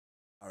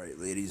Alright,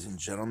 ladies and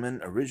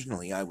gentlemen,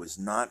 originally I was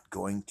not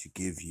going to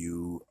give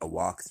you a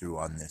walkthrough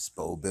on this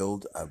bow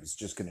build. I was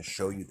just going to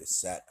show you the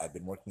set. I've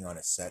been working on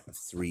a set of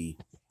 3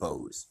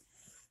 bows.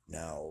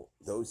 Now,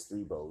 those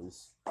 3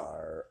 bows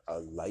are a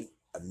light,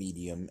 a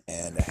medium,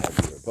 and a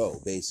heavier bow,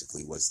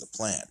 basically was the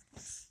plan.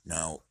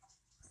 Now,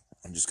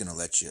 I'm just going to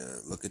let you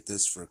look at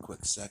this for a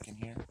quick second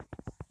here.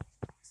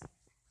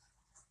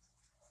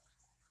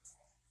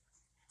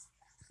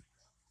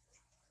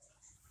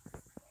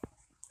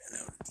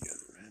 And out at the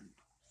other end.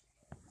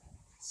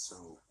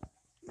 So,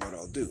 what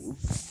I'll do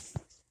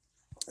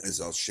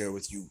is I'll share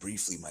with you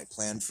briefly my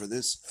plan for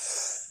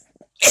this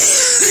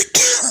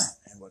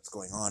and what's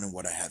going on and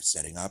what I have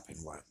setting up and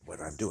what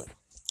I'm doing.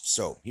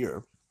 So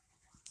here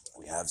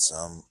we have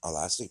some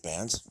elastic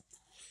bands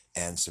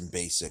and some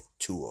basic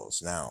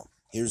tools. Now,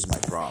 here's my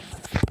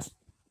problem.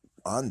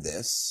 On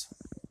this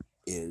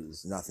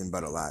is nothing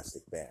but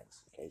elastic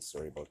bands. Okay,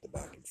 sorry about the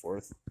back and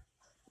forth.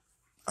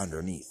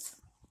 Underneath.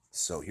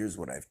 So here's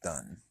what I've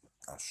done.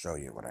 I'll show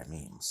you what I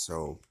mean.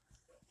 So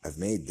I've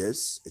made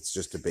this. It's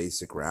just a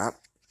basic wrap.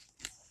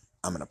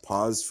 I'm going to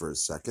pause for a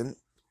second.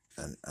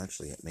 And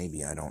actually,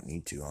 maybe I don't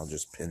need to. I'll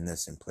just pin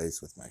this in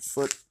place with my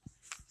foot.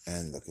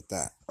 And look at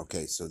that.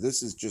 Okay, so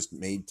this is just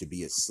made to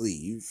be a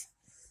sleeve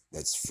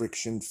that's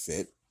friction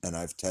fit. And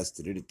I've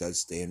tested it. It does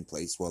stay in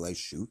place while I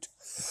shoot.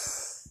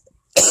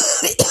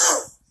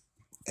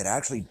 It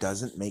actually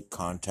doesn't make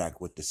contact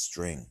with the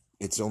string.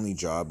 Its only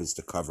job is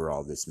to cover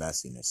all this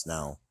messiness.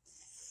 Now,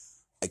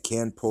 I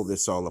can pull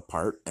this all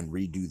apart and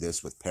redo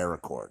this with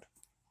paracord.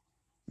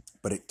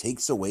 But it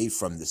takes away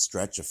from the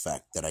stretch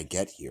effect that I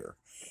get here.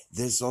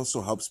 This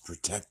also helps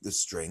protect the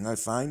string, I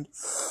find.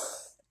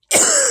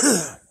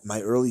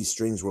 My early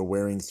strings were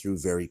wearing through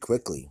very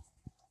quickly.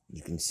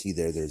 You can see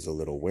there's a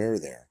little wear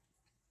there.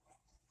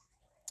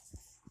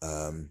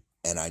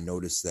 And I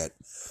noticed that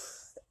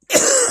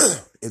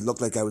it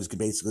looked like I was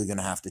basically going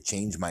to have to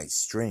change my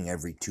string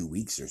every 2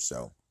 weeks or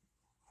so.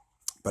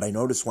 But I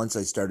noticed once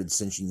I started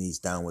cinching these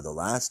down with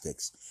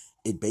elastics,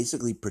 it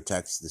basically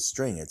protects the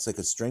string. It's like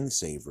a string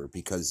saver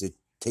because it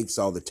takes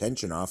all the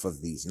tension off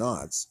of these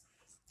knots.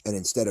 And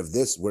instead of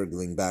this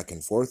wiggling back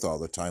and forth all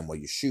the time while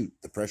you shoot,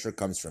 the pressure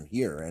comes from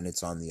here and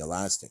it's on the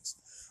elastics.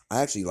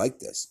 I actually like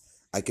this.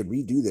 I could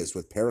redo this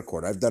with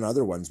paracord. I've done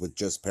other ones with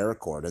just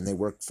paracord and they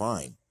work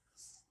fine.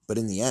 But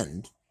in the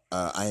end,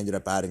 I ended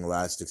up adding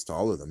elastics to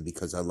all of them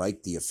because I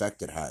like the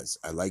effect it has.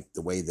 I like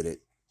the way that it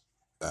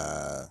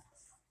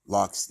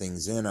locks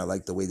things in. I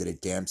like the way that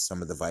it damps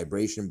some of the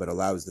vibration, but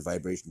allows the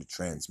vibration to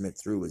transmit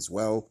through as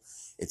well.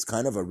 It's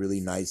kind of a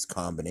really nice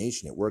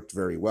combination. It worked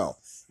very well.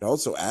 It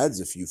also adds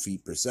a few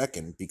feet per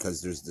second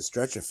because there's the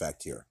stretch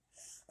effect here.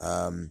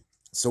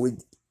 So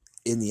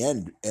in the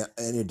end,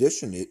 in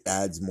addition, it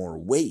adds more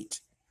weight.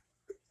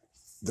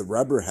 The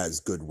rubber has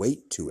good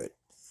weight to it.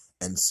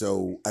 And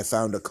so I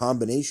found a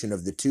combination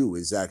of the two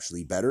is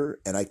actually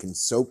better, and I can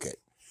soak it.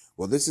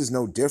 Well, this is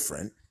no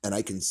different, and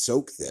I can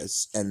soak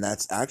this, and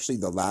that's actually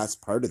the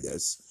last part of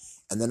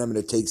this. And then I'm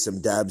going to take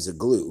some dabs of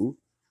glue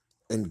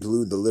and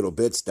glue the little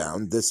bits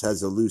down. This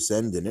has a loose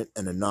end in it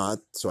and a knot,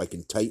 so I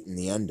can tighten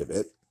the end of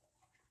it.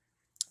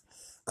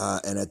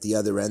 And at the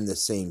other end, the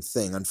same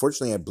thing.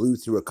 Unfortunately, I blew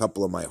through a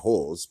couple of my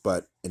holes,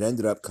 but it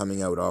ended up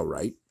coming out all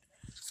right,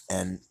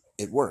 and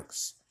it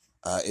works.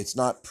 It's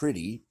not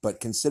pretty, but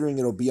considering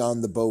it'll be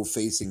on the bow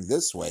facing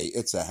this way,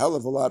 it's a hell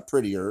of a lot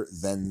prettier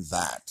than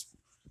that.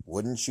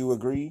 Wouldn't you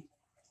agree?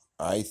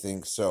 I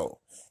think so.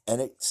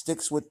 And it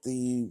sticks with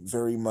the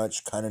very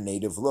much kind of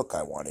native look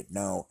I wanted.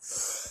 Now,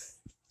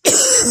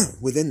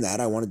 within that,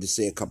 I wanted to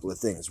say a couple of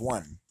things.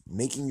 One,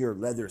 making your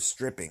leather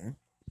stripping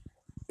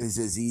is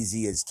as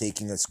easy as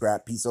taking a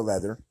scrap piece of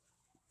leather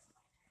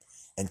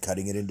and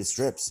cutting it into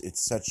strips.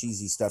 It's such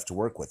easy stuff to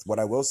work with. What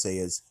I will say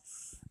is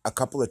a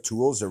couple of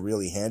tools are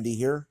really handy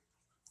here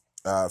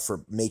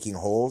for making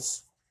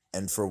holes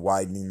and for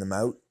widening them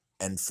out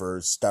and for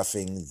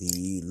stuffing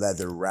the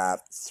leather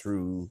wrap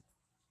through.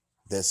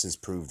 This has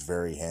proved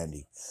very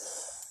handy.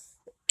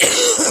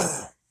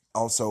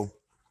 Also,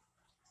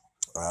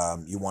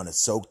 you want to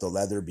soak the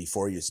leather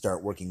before you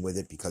start working with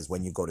it because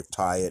when you go to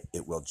tie it,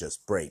 it will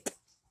just break.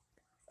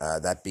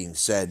 That being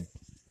said,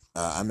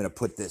 I'm going to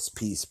put this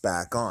piece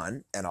back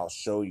on and I'll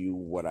show you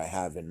what I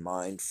have in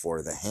mind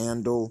for the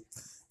handle.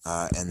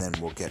 And then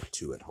we'll get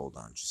to it. Hold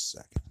on just a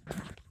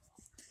second.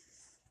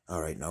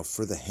 All right, now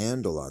for the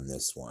handle on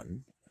this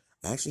one,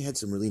 I actually had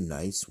some really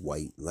nice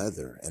white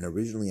leather. And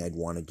originally I'd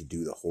wanted to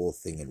do the whole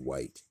thing in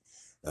white.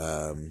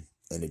 And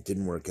it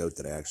didn't work out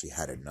that I actually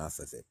had enough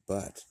of it.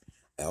 But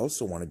I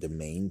also wanted to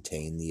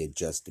maintain the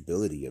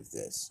adjustability of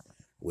this,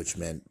 which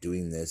meant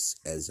doing this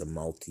as a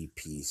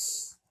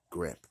multi-piece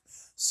grip.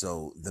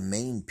 So the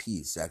main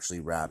piece actually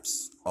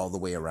wraps all the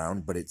way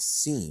around, but its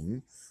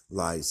seam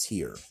lies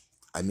here.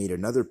 I made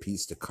another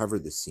piece to cover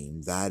the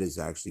seam. That is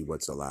actually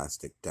what's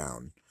elastic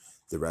down.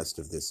 The rest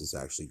of this is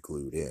actually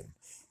glued in.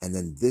 And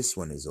then this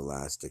one is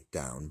elastic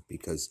down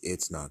because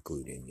it's not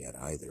glued in yet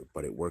either,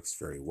 but it works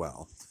very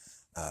well.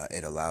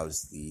 It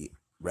allows the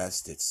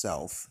rest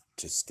itself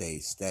to stay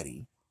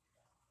steady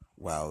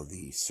while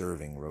the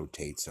serving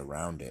rotates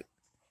around it.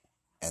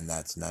 And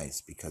that's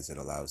nice because it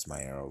allows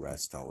my arrow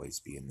rest to always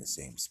be in the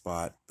same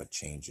spot, but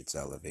change its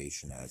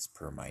elevation as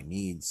per my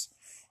needs.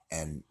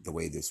 And the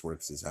way this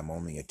works is I'm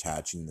only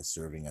attaching the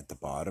serving at the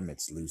bottom.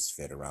 It's loose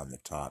fit around the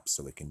top,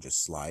 so it can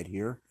just slide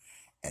here,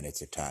 and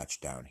it's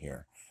attached down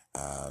here.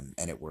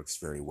 And it works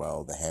very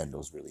well. The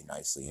handle's really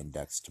nicely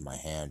indexed to my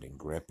hand and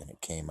grip, and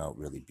it came out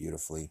really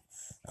beautifully.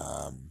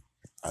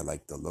 I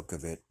like the look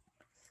of it.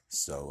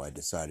 So I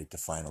decided to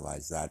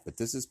finalize that, but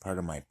this is part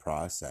of my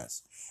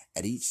process.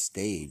 At each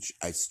stage,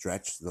 I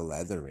stretch the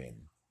leather in.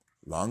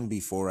 Long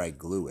before I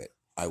glue it,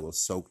 I will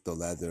soak the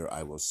leather,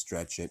 I will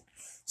stretch it.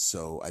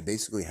 So I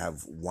basically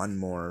have one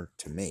more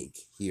to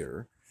make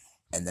here,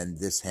 and then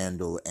this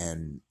handle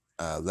and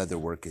leather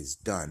work is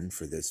done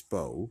for this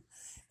bow.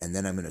 And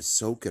then I'm going to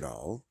soak it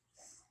all.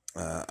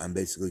 I'm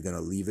basically going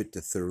to leave it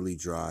to thoroughly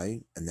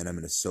dry, and then I'm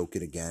going to soak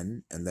it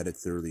again and let it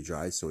thoroughly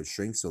dry so it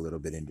shrinks a little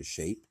bit into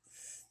shape.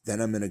 Then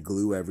I'm going to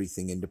glue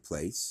everything into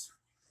place.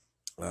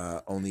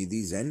 Only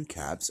these end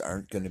caps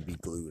aren't going to be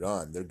glued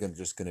on. They're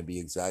just going to be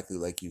exactly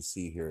like you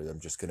see here. I'm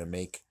just going to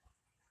make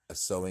a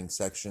sewing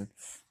section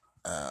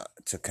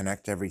to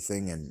connect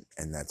everything,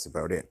 and that's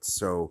about it.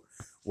 So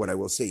what I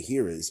will say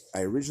here is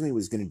I originally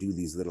was going to do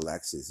these little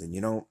X's,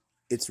 and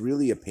it's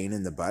really a pain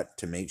in the butt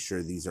to make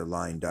sure these are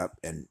lined up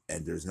and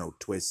there's no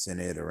twists in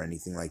it or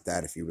anything like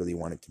that if you really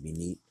want it to be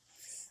neat.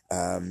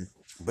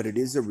 But it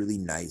is a really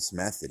nice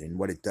method, and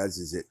what it does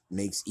is it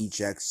makes each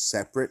X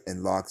separate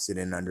and locks it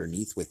in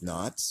underneath with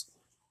knots,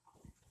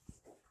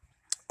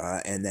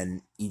 and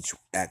then each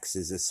X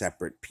is a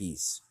separate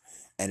piece,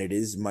 and it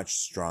is much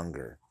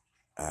stronger.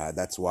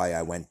 That's why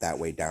I went that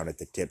way down at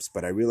the tips,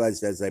 but I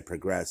realized as I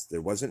progressed there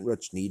wasn't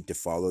much need to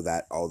follow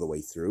that all the way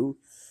through,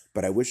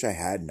 but I wish I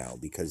had now,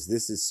 because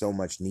this is so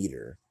much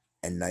neater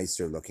and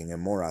nicer looking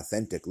and more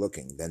authentic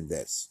looking than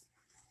this.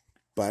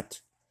 But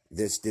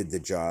this did the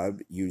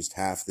job, used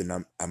half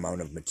the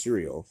amount of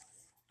material,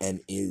 and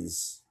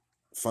is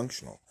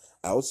functional.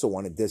 I also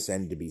wanted this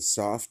end to be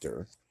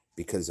softer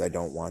because I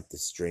don't want the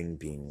string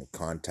being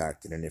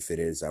contacted, and if it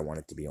is, I want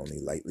it to be only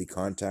lightly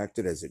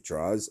contacted as it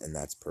draws, and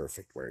that's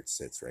perfect where it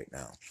sits right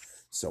now.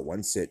 So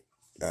once it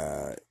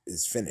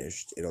is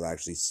finished, it'll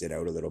actually sit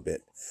out a little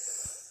bit.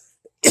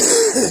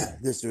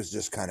 This was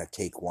just kind of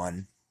take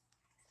one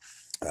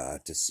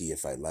to see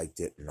if I liked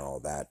it and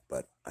all that,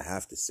 but I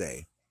have to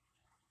say,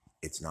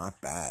 it's not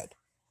bad.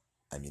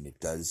 I mean, it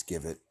does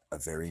give it a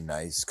very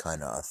nice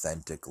kind of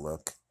authentic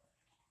look.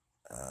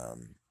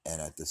 And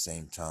at the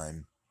same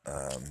time,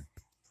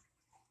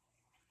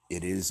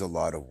 it is a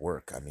lot of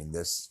work. I mean,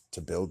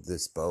 to build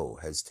this bow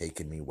has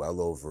taken me well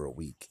over a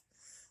week,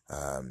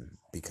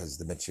 because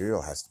the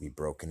material has to be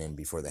broken in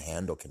before the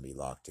handle can be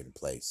locked in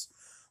place.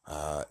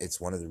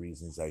 It's one of the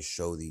reasons I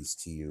show these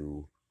to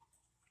you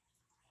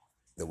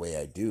the way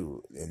I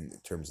do in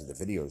terms of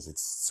the videos.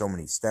 It's so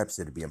many steps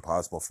that it'd be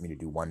impossible for me to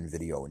do one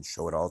video and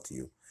show it all to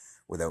you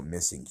without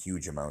missing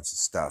huge amounts of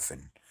stuff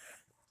and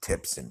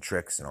tips and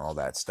tricks and all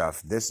that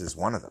stuff. This is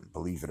one of them,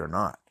 believe it or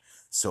not.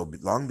 So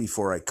long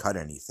before I cut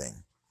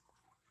anything,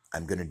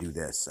 I'm going to do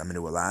this. I'm going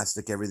to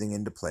elastic everything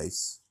into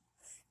place,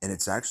 and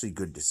it's actually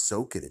good to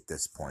soak it at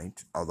this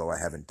point, although I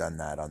haven't done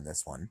that on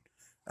this one,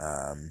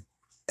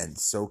 and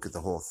soak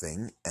the whole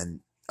thing and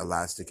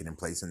elastic it in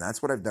place, and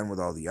that's what I've done with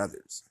all the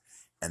others,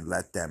 and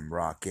let them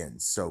rock in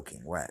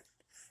soaking wet.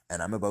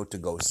 And I'm about to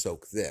go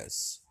soak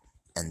this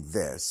and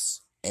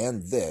this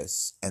and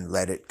this and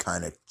let it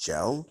kind of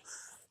gel.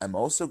 I'm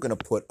also going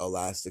to put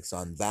elastics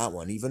on that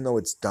one, even though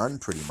it's done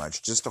pretty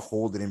much, just to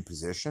hold it in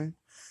position.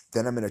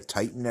 Then I'm going to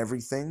tighten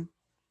everything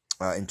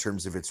in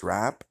terms of its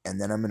wrap,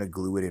 and then I'm going to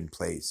glue it in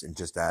place and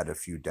just add a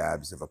few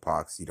dabs of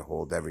epoxy to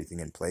hold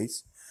everything in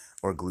place,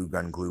 or glue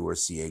gun glue or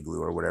CA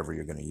glue or whatever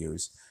you're going to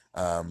use.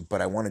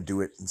 But I want to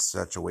do it in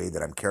such a way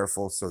that I'm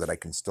careful so that I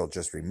can still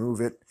just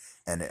remove it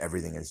and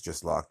everything is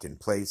just locked in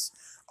place.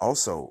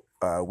 Also,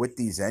 with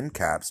these end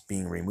caps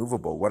being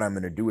removable, what I'm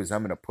going to do is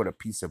I'm going to put a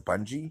piece of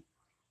bungee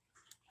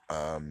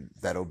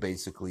that'll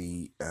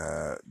basically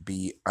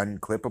be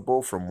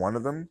unclippable from one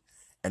of them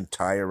and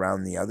tie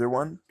around the other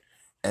one,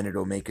 and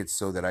it'll make it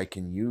so that I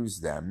can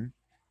use them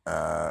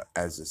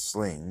as a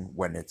sling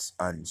when it's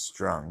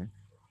unstrung.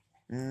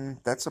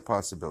 That's a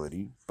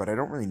possibility, but I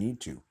don't really need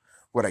to.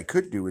 What I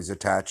could do is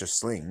attach a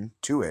sling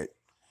to it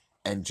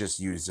and just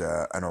use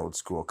an old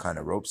school kind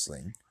of rope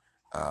sling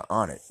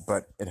on it,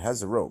 but it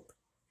has a rope,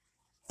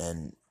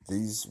 and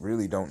these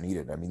really don't need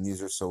it. I mean,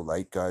 these are so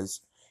light, guys.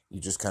 You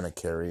just kind of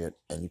carry it,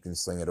 and you can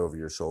sling it over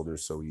your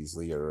shoulders so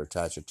easily, or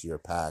attach it to your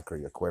pack or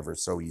your quiver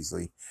so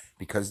easily,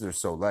 because they're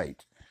so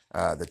light.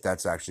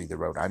 That's actually the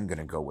route I'm going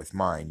to go with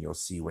mine. You'll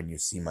see when you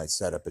see my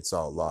setup, it's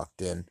all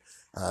locked in.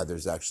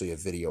 There's actually a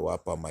video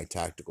up on my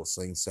tactical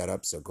sling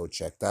setup, so go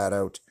check that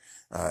out.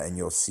 And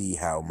you'll see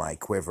how my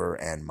quiver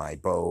and my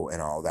bow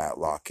and all that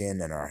lock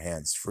in and are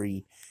hands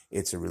free.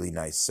 It's a really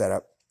nice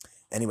setup.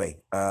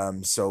 Anyway,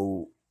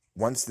 so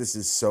once this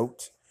is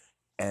soaked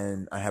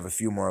and I have a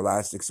few more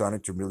elastics on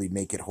it to really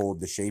make it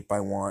hold the shape I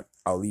want,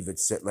 I'll leave it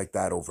sit like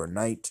that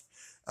overnight.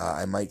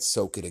 I might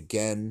soak it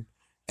again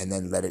and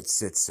then let it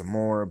sit some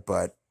more.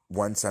 But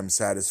once I'm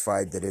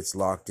satisfied that it's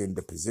locked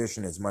into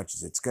position as much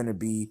as it's going to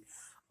be,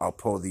 I'll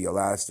pull the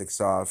elastics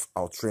off.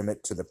 I'll trim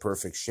it to the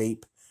perfect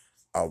shape.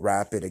 I'll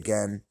wrap it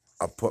again.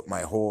 I'll put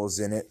my holes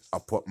in it.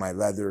 I'll put my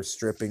leather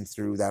stripping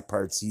through. That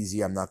part's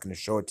easy. I'm not going to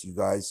show it to you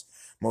guys,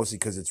 mostly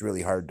because it's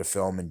really hard to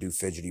film and do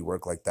fidgety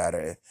work like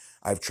that.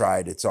 I've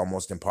tried. It's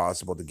almost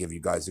impossible to give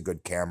you guys a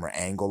good camera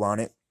angle on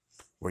it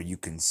where you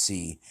can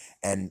see.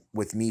 And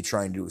with me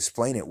trying to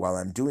explain it while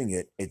I'm doing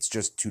it, it's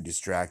just too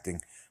distracting.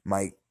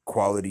 My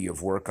quality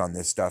of work on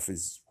this stuff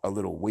is a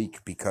little weak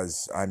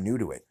because I'm new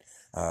to it.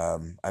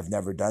 I've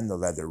never done the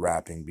leather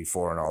wrapping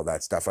before and all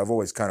that stuff. I've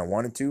always kind of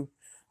wanted to.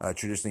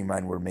 Traditionally,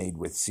 mine were made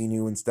with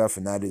sinew and stuff,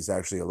 and that is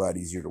actually a lot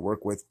easier to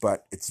work with,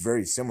 but it's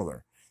very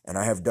similar. And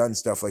I have done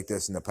stuff like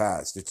this in the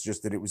past. It's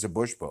just that it was a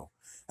bush bow.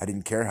 I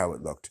didn't care how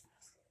it looked.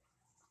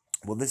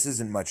 Well, this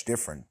isn't much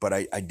different, but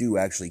I do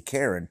actually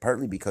care, and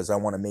partly because I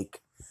want to make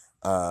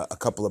a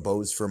couple of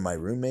bows for my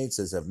roommates,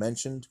 as I've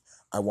mentioned.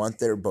 I want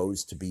their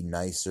bows to be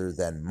nicer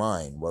than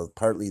mine. Well,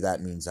 partly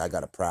that means I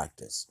got to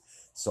practice.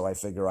 So I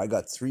figure I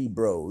got 3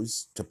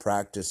 bows to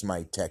practice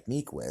my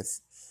technique with,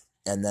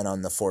 and then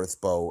on the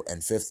 4th bow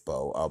and 5th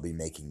bow, I'll be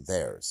making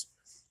theirs.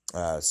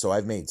 So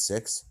I've made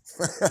 6,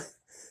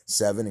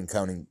 7, and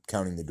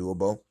counting the dual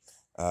bow.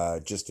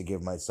 Just to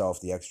give myself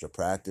the extra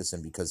practice,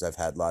 and because I've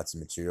had lots of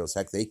materials.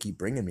 Heck, they keep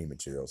bringing me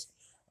materials.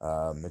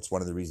 It's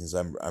one of the reasons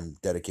I'm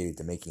dedicated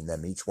to making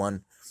them each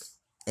one.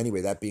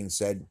 Anyway, that being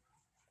said,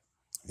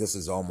 this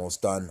is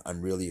almost done.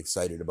 I'm really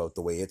excited about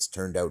the way it's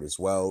turned out as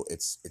well.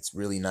 It's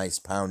really nice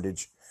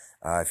poundage.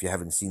 If you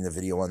haven't seen the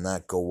video on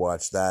that, go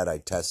watch that. I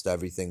test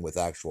everything with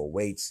actual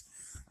weights.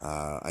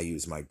 I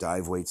use my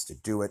dive weights to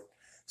do it.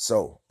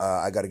 So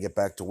I got to get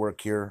back to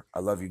work here. I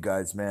love you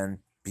guys, man.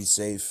 Be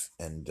safe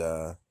and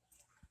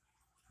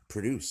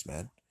produce,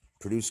 man.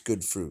 Produce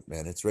good fruit,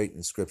 man. It's right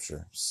in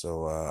scripture.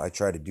 So I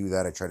try to do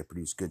that. I try to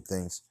produce good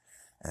things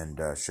and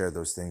share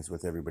those things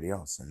with everybody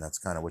else. And that's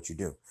kind of what you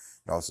do.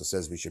 It also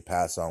says we should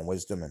pass on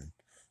wisdom, and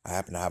I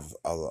happen to have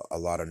a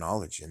lot of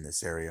knowledge in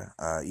this area.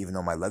 Even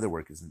though my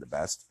leatherwork isn't the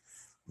best,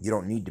 you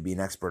don't need to be an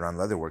expert on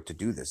leatherwork to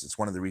do this. It's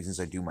one of the reasons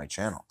I do my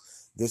channel.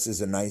 This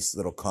is a nice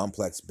little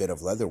complex bit of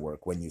leatherwork.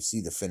 When you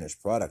see the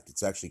finished product,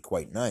 it's actually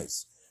quite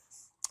nice.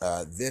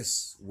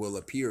 This will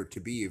appear to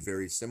be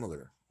very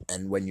similar.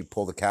 And when you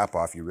pull the cap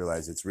off, you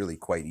realize it's really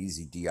quite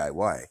easy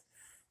DIY.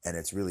 And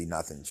it's really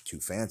nothing too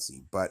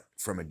fancy. But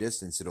from a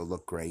distance, it'll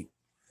look great.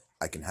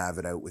 I can have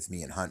it out with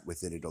me and hunt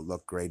with it. It'll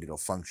look great. It'll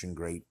function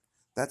great.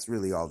 That's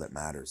really all that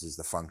matters, is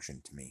the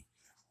function to me.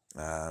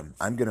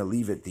 I'm going to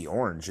leave it the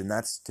orange. And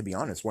that's, to be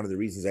honest, one of the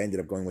reasons I ended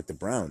up going with the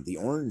brown. The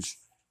orange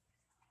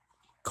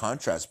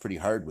contrasts pretty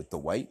hard with the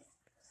white,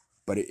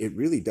 but it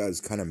really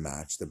does kind of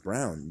match the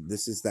brown.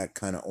 This is that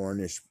kind of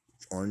orangish,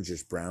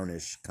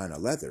 brownish kind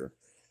of leather,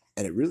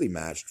 and it really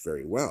matched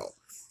very well.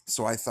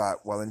 So I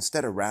thought, well,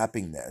 instead of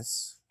wrapping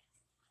this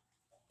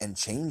and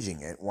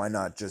changing it, why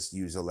not just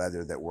use a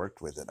leather that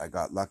worked with it? I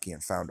got lucky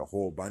and found a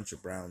whole bunch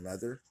of brown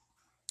leather.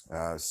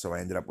 So I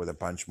ended up with a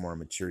bunch more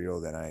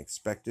material than I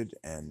expected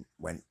and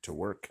went to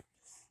work.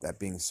 That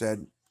being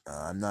said,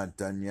 I'm not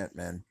done yet,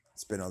 man.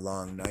 It's been a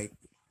long night.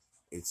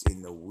 It's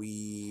in the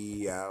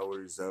wee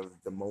hours of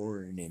the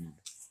morning.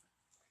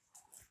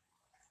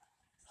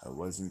 I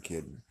wasn't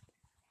kidding.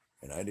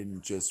 And I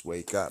didn't just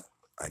wake up.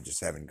 I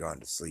just haven't gone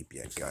to sleep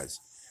yet, guys.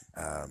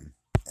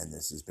 And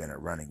this has been a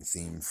running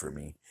theme for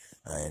me.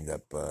 I end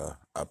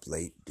up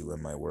late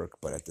doing my work,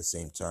 but at the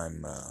same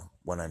time,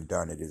 when I'm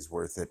done, it is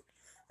worth it.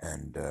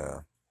 And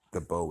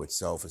the bow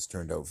itself has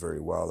turned out very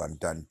well. I'm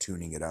done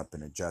tuning it up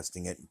and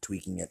adjusting it and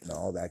tweaking it and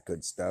all that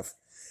good stuff.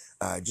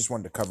 I just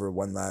wanted to cover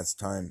one last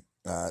time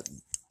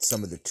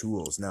some of the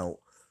tools. Now,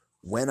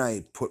 when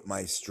I put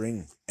my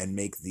string and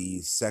make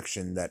the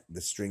section that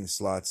the string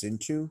slots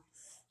into,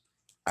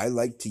 I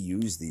like to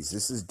use these.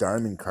 This is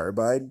Darman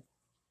Carbide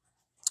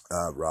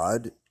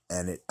rod,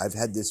 and I've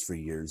had this for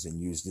years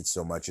and used it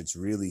so much. It's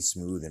really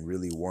smooth and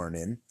really worn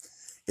in.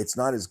 It's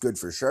not as good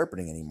for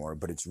sharpening anymore,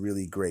 but it's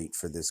really great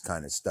for this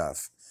kind of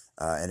stuff.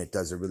 And it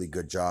does a really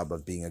good job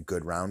of being a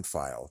good round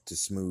file to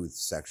smooth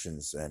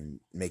sections and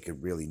make a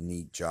really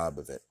neat job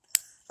of it.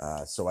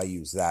 So I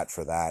use that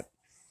for that.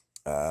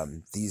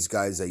 These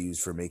guys I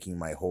use for making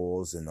my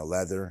holes in the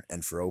leather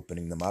and for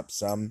opening them up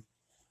some.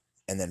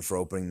 And then for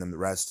opening them the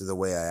rest of the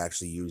way, I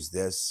actually use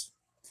this.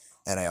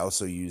 And I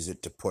also use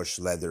it to push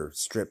leather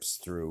strips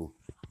through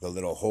the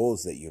little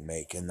holes that you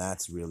make. And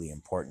that's really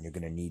important. You're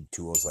going to need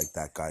tools like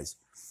that, guys,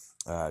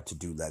 to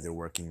do leather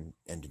working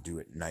and to do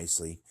it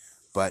nicely.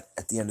 But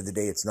at the end of the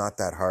day, it's not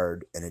that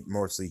hard, and it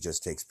mostly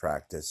just takes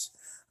practice.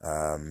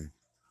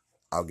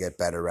 I'll get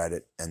better at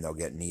it, and they'll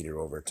get neater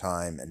over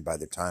time. And by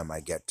the time I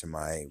get to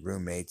my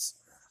roommates,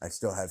 I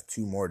still have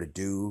 2 more to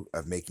do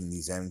of making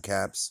these end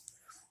caps.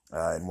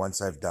 And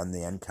once I've done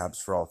the end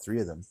caps for all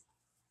 3 of them,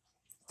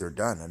 they're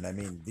done. And I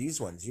mean, these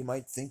ones, you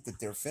might think that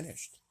they're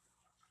finished.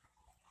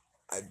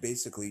 I've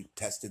basically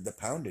tested the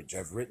poundage.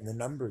 I've written the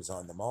numbers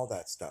on them, all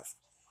that stuff.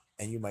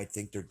 And you might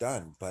think they're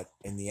done, but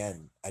in the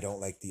end, I don't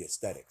like the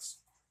aesthetics.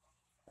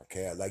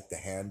 Okay, I like the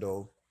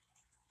handle.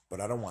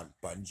 but I don't want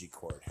bungee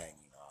cord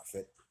hanging off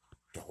it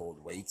to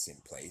hold weights in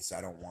place.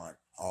 I don't want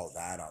all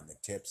that on the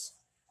tips.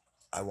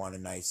 I want a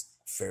nice,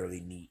 fairly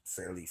neat,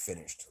 fairly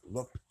finished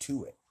look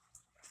to it.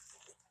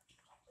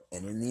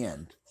 And in the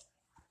end,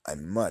 I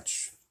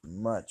much,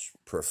 much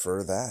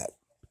prefer that.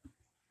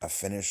 A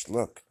finished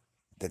look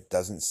that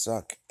doesn't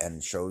suck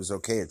and shows,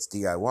 okay, it's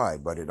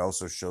DIY, but it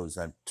also shows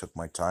I took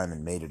my time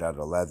and made it out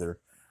of leather,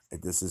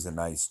 that this is a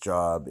nice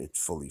job,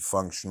 it's fully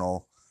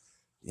functional.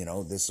 You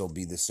know, this will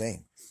be the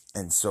same.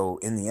 And so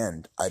in the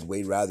end, I'd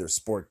way rather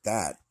sport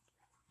that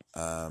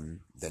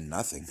than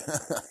nothing.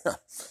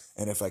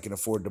 And if I can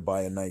afford to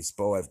buy a nice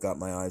bow, I've got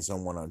my eyes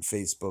on one on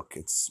Facebook.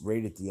 It's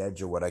right at the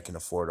edge of what I can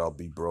afford. I'll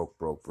be broke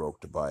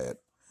to buy it.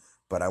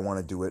 But I want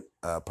to do it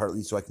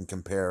partly so I can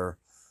compare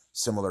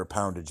similar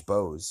poundage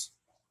bows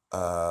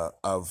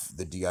of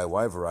the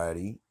DIY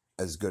variety,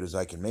 as good as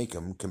I can make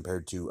them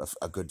compared to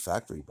a good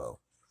factory bow.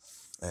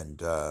 And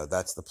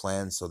that's the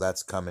plan. So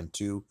that's coming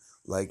too.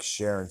 Like,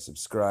 share, and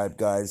subscribe,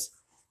 guys,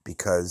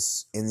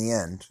 because in the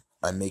end,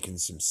 I'm making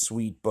some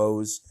sweet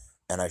bows,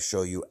 and I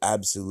show you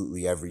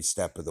absolutely every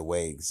step of the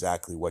way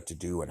exactly what to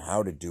do and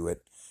how to do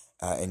it,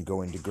 and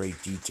go into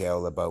great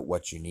detail about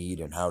what you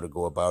need and how to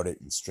go about it,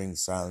 and string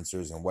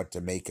silencers and what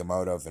to make them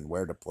out of and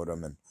where to put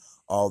them, and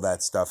all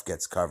that stuff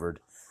gets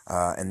covered.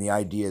 And the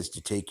idea is to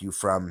take you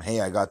from,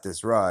 hey, I got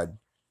this rod,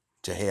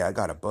 to, hey, I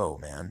got a bow,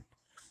 man.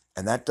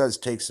 And that does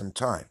take some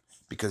time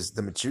because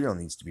the material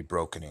needs to be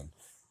broken in.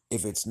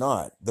 If it's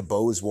not, the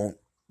bows won't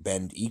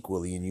bend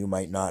equally, and you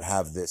might not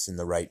have this in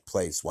the right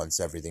place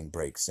once everything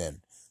breaks in.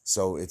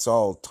 So it's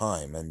all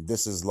time, and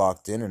this is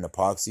locked in and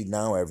epoxied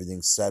now.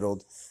 Everything's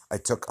settled. I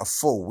took a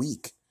full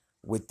week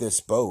with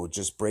this bow,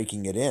 just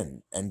breaking it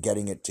in and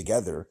getting it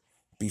together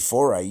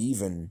before I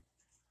even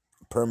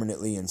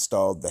permanently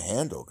installed the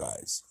handle,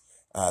 guys.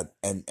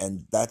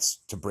 And that's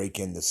to break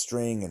in the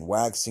string and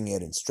waxing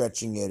it and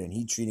stretching it and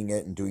heat treating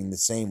it and doing the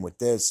same with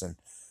this, and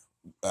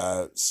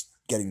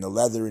getting the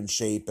leather in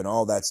shape and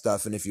all that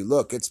stuff. And if you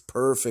look, it's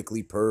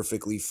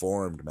perfectly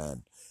formed,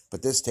 man.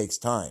 But this takes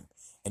time.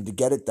 And to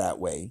get it that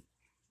way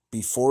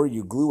before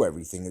you glue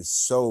everything is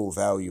so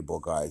valuable,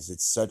 guys.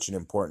 It's such an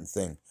important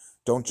thing.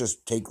 Don't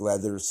just take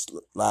leather,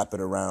 slap it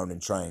around,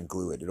 and try and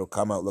glue it. It'll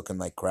come out looking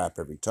like crap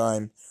every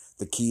time.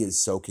 The key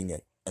is soaking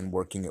it and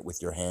working it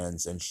with your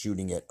hands and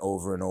shooting it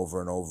over and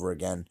over and over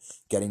again.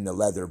 Getting the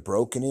leather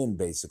broken in,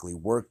 basically,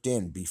 worked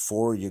in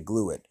before you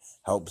glue it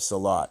helps a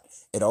lot.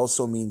 It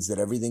also means that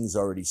everything's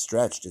already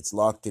stretched. It's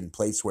locked in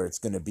place where it's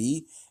going to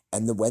be.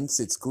 And once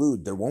it's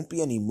glued, there won't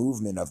be any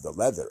movement of the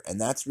leather. And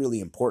that's really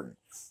important,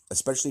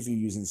 especially if you're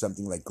using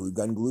something like glue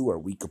gun glue or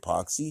weak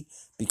epoxy,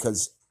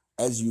 because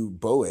as you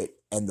bow it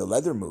and the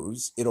leather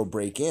moves, it'll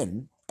break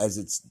in. As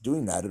it's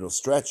doing that, it'll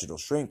stretch, it'll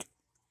shrink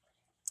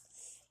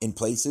in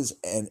places,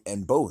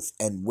 and both.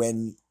 And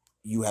when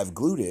you have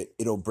glued it,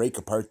 it'll break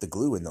apart the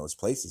glue in those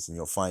places, and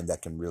you'll find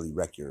that can really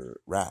wreck your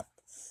wrap.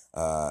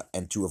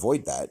 And to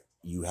avoid that,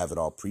 you have it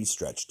all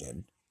pre-stretched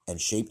in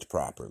and shaped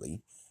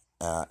properly.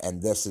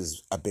 And this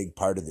is a big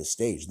part of this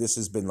stage. This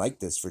has been like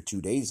this for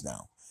 2 days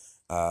now,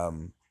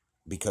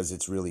 because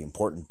it's really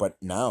important. But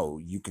now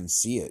you can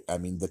see it. I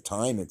mean, the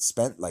time it's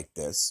spent like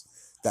this,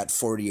 that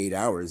 48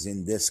 hours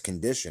in this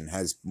condition,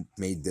 has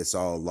made this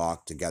all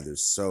locked together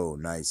so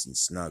nice and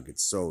snug.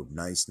 It's so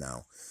nice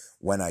now.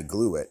 When I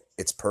glue it,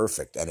 it's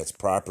perfect, and it's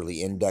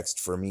properly indexed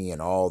for me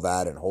and all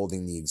that, and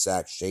holding the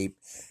exact shape.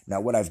 Now,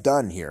 what I've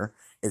done here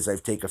is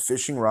I've taken a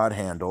fishing rod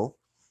handle,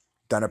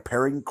 done a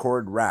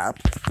paracord wrap.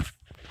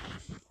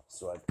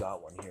 So I've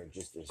got one here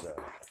just as a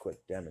quick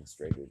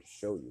demonstrator to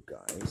show you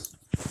guys.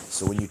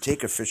 So when you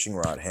take a fishing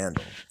rod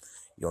handle,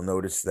 you'll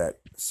notice that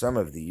some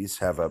of these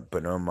have a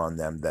bonhomme on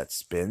them that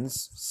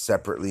spins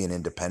separately and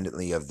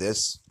independently of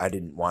this. I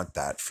didn't want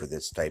that for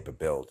this type of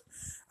build,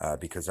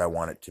 because I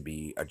want it to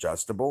be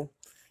adjustable,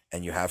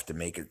 and you have to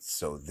make it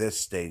so this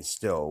stays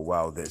still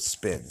while this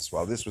spins.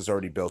 Well, this was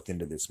already built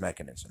into this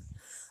mechanism.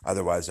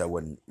 Otherwise, I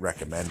wouldn't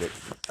recommend it,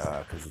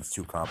 because it's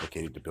too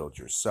complicated to build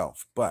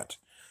yourself. But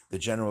the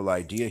general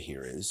idea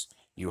here is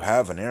you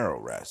have an arrow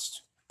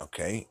rest,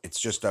 okay? It's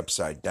just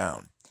upside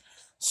down.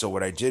 So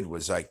what I did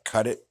was I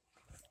cut it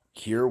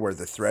here where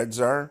the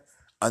threads are,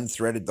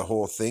 unthreaded the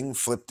whole thing,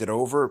 flipped it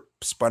over,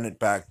 spun it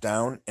back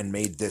down, and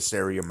made this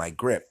area my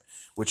grip,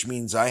 which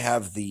means I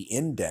have the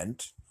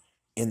indent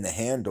in the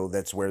handle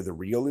that's where the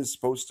reel is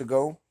supposed to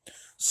go.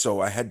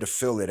 So I had to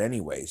fill it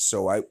anyway.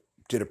 So I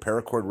did a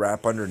paracord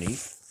wrap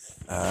underneath.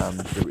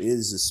 There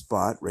is a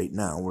spot right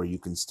now where you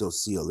can still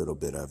see a little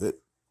bit of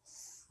it.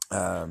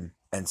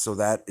 And so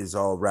that is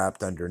all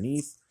wrapped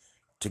underneath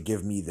to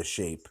give me the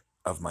shape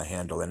of my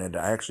handle. And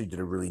I actually did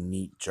a really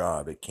neat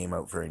job. It came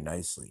out very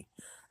nicely,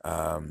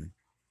 and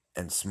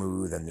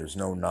smooth, and there's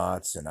no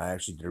knots. And I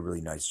actually did a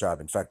really nice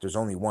job. In fact, there's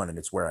only one, and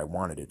it's where I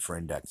wanted it for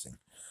indexing.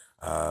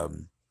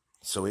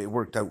 So it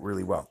worked out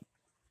really well.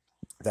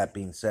 That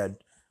being said,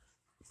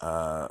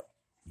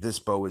 this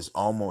bow is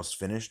almost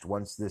finished.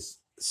 Once this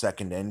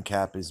second end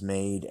cap is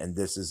made and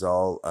this is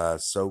all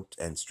soaked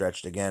and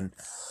stretched again,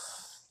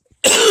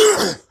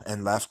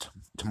 And left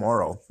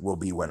tomorrow will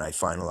be when I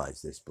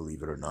finalize this,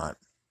 believe it or not.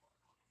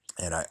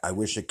 And I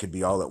wish it could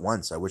be all at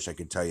once. I wish I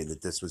could tell you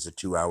that this was a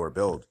 2 hour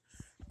build,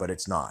 but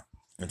it's not.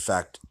 In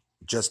fact,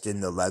 just in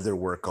the leather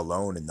work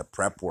alone and the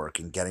prep work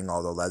and getting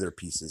all the leather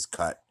pieces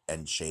cut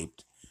and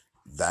shaped,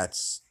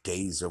 that's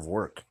days of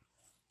work.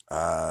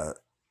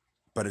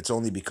 But it's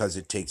only because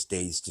it takes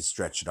days to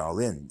stretch it all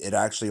in. It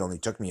actually only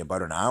took me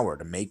about an hour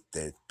to make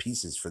the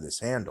pieces for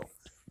this handle.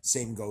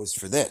 Same goes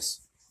for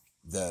this.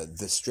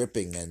 The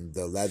stripping and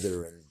the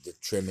leather and the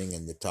trimming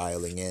and the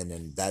tiling in,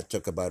 and that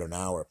took about an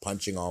hour.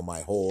 Punching all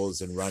my holes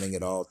and running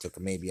it all took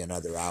maybe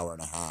another hour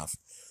and a half.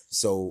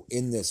 So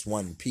in this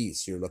one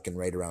piece, you're looking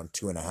right around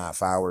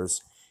 2.5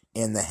 hours.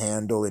 In the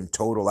handle, in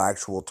total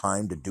actual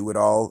time to do it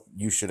all,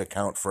 you should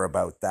account for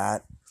about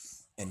that.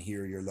 And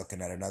here you're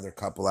looking at another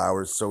couple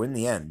hours. So in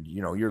the end,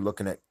 you're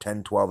looking at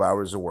 10, 12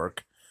 hours of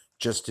work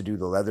just to do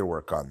the leather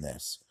work on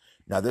this.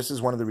 Now, this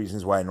is one of the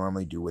reasons why I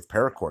normally do with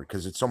paracord,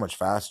 because it's so much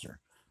faster.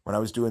 When I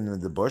was doing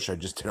the bush, I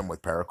just did them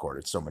with paracord.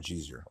 It's so much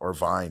easier, or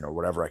vine, or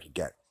whatever I could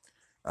get.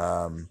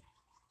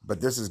 But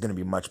this is going to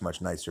be much,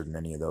 much nicer than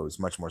any of those.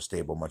 Much more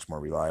stable, much more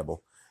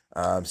reliable.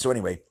 So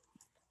anyway,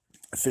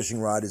 a fishing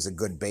rod is a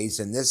good base.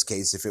 In this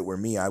case, if it were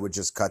me, I would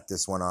just cut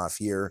this one off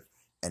here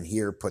and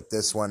here, put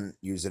this one,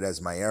 use it as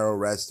my arrow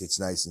rest. It's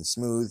nice and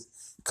smooth.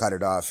 Cut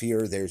it off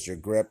here. There's your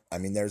grip. I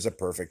mean, there's a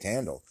perfect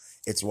handle.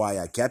 It's why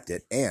I kept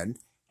it. And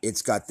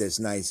it's got this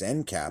nice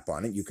end cap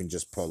on it. You can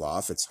just pull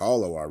off. It's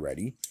hollow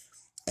already.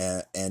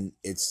 And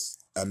it's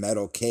a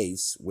metal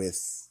case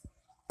with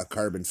a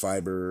carbon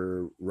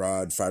fiber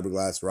rod,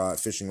 fiberglass rod,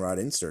 fishing rod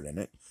insert in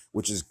it,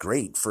 which is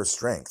great for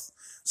strength.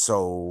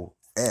 So,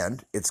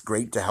 and it's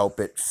great to help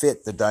it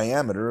fit the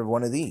diameter of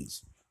one of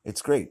these.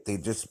 It's great. They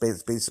just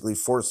basically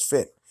force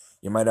fit.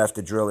 You might have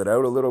to drill it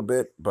out a little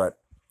bit, but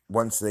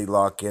once they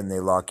lock in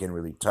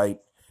really tight.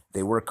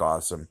 They work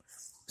awesome.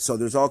 So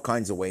there's all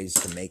kinds of ways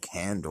to make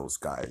handles,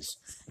 guys.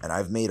 And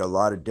I've made a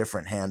lot of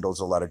different handles,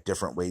 a lot of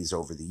different ways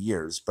over the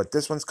years. But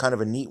this one's kind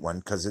of a neat one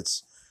because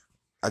it's,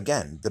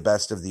 again, the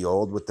best of the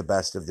old with the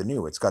best of the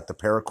new. It's got the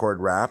paracord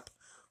wrap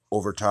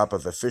over top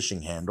of a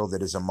fishing handle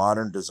that is a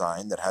modern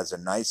design that has a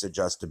nice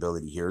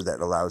adjustability here that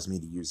allows me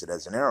to use it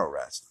as an arrow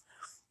rest.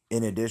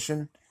 In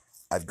addition,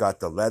 I've got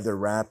the leather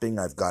wrapping,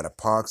 I've got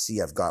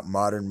epoxy, I've got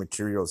modern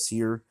materials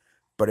here,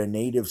 but a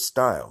native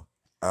style,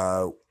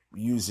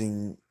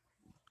 using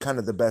kind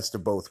of the best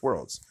of both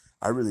worlds.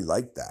 I really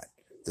like that.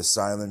 The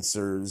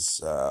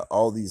silencers,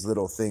 all these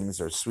little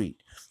things are sweet.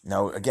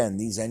 Now, again,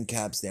 these end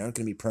caps, they aren't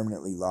going to be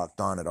permanently locked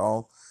on at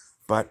all,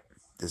 but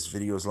this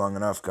video is long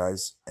enough,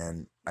 guys,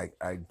 and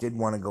I did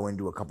want to go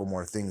into a couple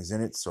more things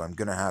in it, so I'm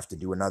going to have to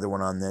do another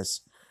one on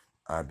this.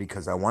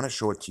 Because I want to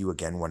show it to you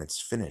again when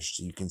it's finished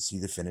so you can see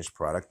the finished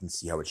product and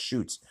see how it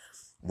shoots.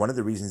 One of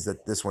the reasons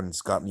that this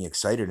one's got me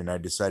excited and I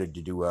decided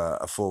to do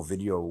a full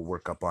video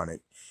workup on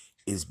it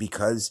is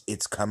because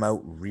it's come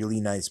out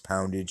really nice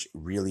poundage,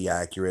 really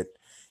accurate.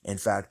 In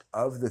fact,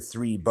 of the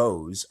 3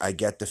 bows, I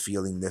get the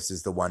feeling this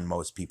is the one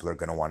most people are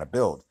going to want to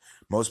build.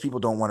 Most people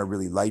don't want a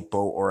really light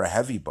bow or a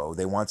heavy bow.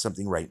 They want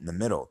something right in the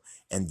middle.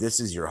 And this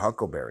is your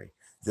Huckleberry.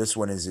 This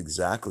one is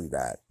exactly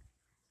that.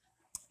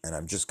 And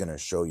I'm just going to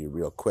show you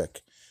real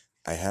quick.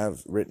 I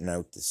have written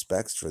out the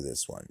specs for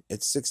this one.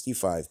 It's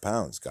 65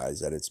 pounds,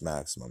 guys, at its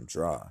maximum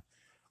draw.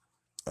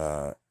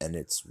 And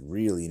it's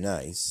really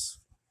nice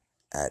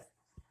at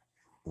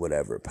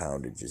whatever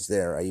poundage is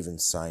there. I even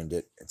signed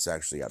it. It's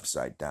actually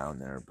upside down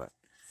there, but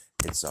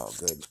it's all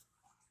good.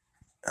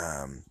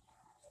 And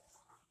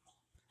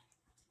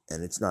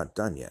it's not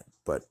done yet,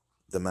 but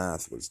the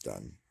math was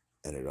done,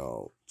 and it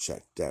all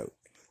checked out.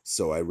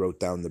 So I wrote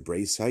down the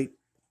brace height,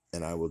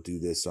 and I will do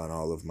this on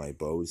all of my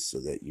bows so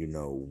that you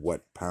know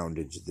what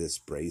poundage this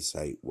brace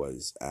height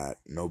was at.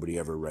 Nobody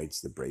ever writes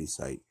the brace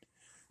height.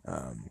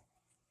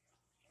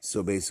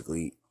 So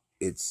basically,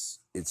 it's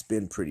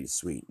been pretty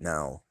sweet.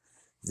 Now,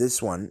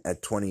 this one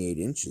at 28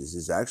 inches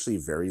is actually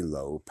very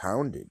low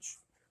poundage.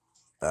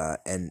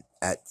 And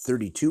at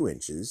 32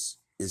 inches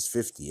is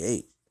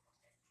 58.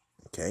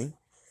 Okay?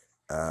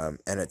 And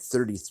at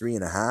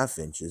 33.5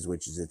 inches,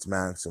 which is its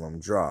maximum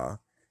draw,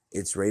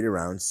 it's right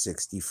around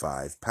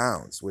 65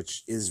 pounds,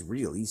 which is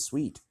really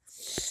sweet.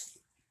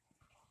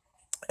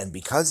 And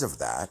because of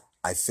that,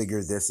 I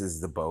figure this is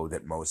the bow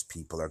that most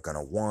people are going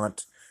to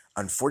want.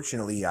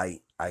 Unfortunately, I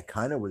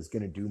kind of was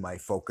going to do my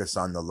focus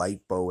on the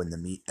light bow and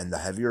the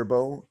heavier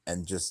bow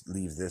and just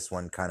leave this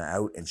one kind of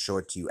out and show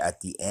it to you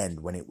at the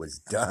end when it was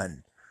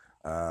done.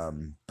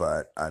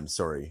 But I'm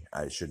sorry,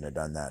 I shouldn't have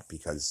done that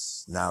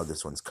because now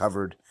this one's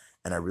covered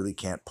and I really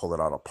can't pull it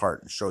all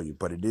apart and show you.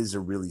 But it is a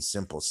really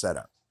simple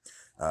setup.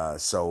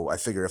 So I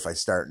figure if I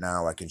start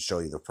now, I can show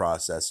you the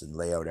process and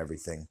lay out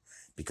everything.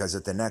 Because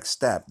at the next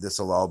step, this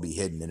will all be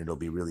hidden and it'll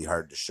be really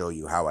hard to show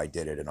you how I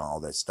did it and all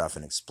this stuff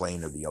and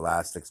explain the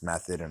elastics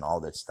method and all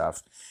that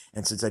stuff.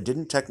 And since I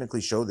didn't technically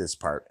show this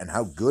part and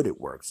how good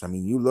it works, I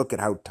mean, you look at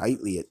how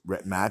tightly it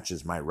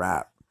matches my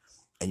wrap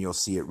and you'll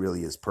see it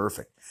really is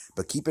perfect.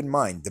 But keep in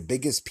mind, the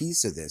biggest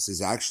piece of this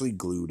is actually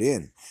glued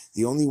in.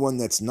 The only one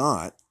that's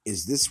not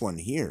is this one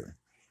here.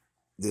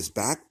 this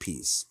back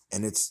piece,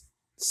 and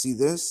see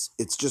this?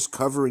 It's just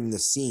covering the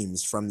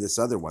seams from this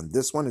other one.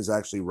 This one is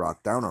actually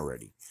rocked down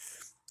already.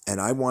 And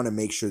I want to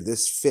make sure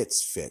this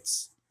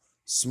fits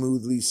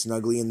smoothly,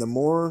 snugly. And the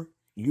more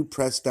you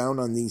press down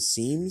on these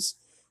seams,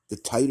 the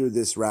tighter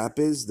this wrap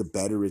is, the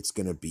better it's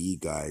going to be,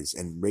 guys.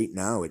 And right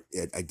now,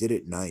 I did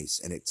it nice,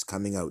 and it's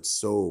coming out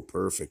so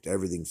perfect.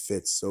 Everything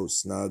fits so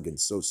snug and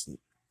so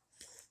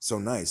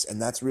nice.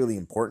 And that's really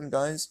important,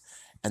 guys.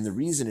 And the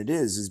reason it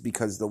is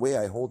because the way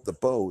I hold the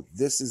bow,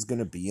 this is going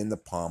to be in the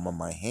palm of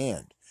my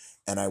hand.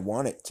 And I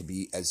want it to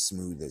be as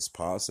smooth as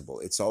possible.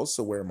 It's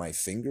also where my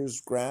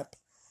fingers grip,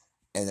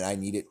 and I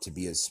need it to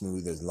be as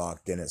smooth, as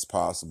locked in as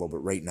possible. But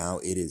right now,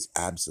 it is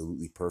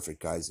absolutely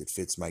perfect, guys. It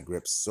fits my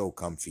grip so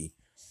comfy.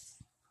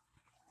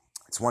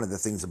 It's one of the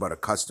things about a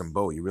custom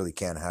bow. You really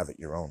can't have it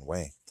your own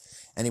way.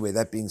 Anyway,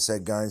 that being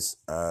said, guys,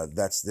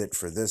 that's it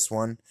for this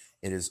one.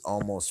 It is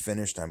almost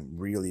finished. I'm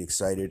really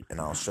excited, and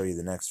I'll show you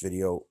the next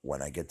video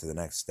when I get to the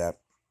next step.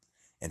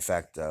 In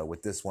fact,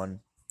 with this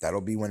one,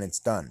 that'll be when it's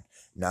done.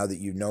 Now that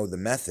you know the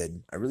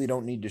method, I really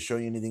don't need to show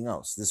you anything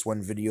else. This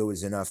one video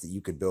is enough that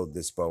you could build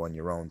this bow on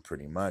your own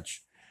pretty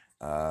much.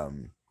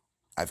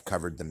 I've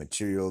covered the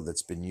material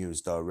that's been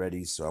used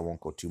already, so I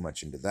won't go too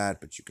much into that,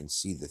 but you can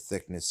see the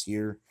thickness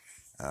here.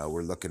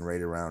 We're looking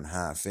right around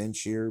 1/2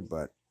 inch here,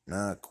 but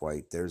not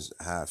quite. There's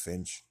 1/2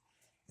 inch.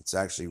 It's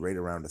actually right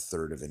around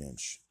 1/3 of an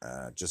inch,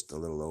 just a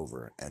little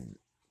over. And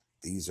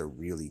these are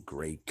really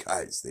great,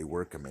 guys. They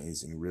work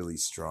amazing, really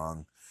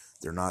strong.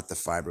 They're not the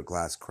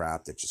fiberglass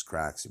crap that just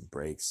cracks and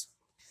breaks.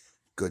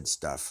 Good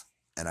stuff.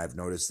 And I've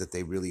noticed that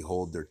they really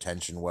hold their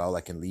tension well.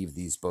 I can leave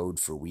these bowed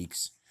for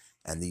weeks,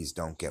 and these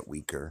don't get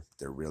weaker.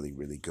 They're really,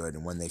 really good.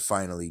 And when they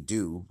finally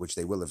do, which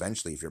they will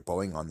eventually if you're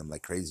bowing on them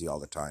like crazy all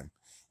the time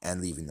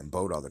and leaving them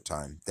bowed all the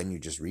time, then you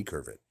just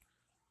recurve it.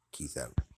 Keith out.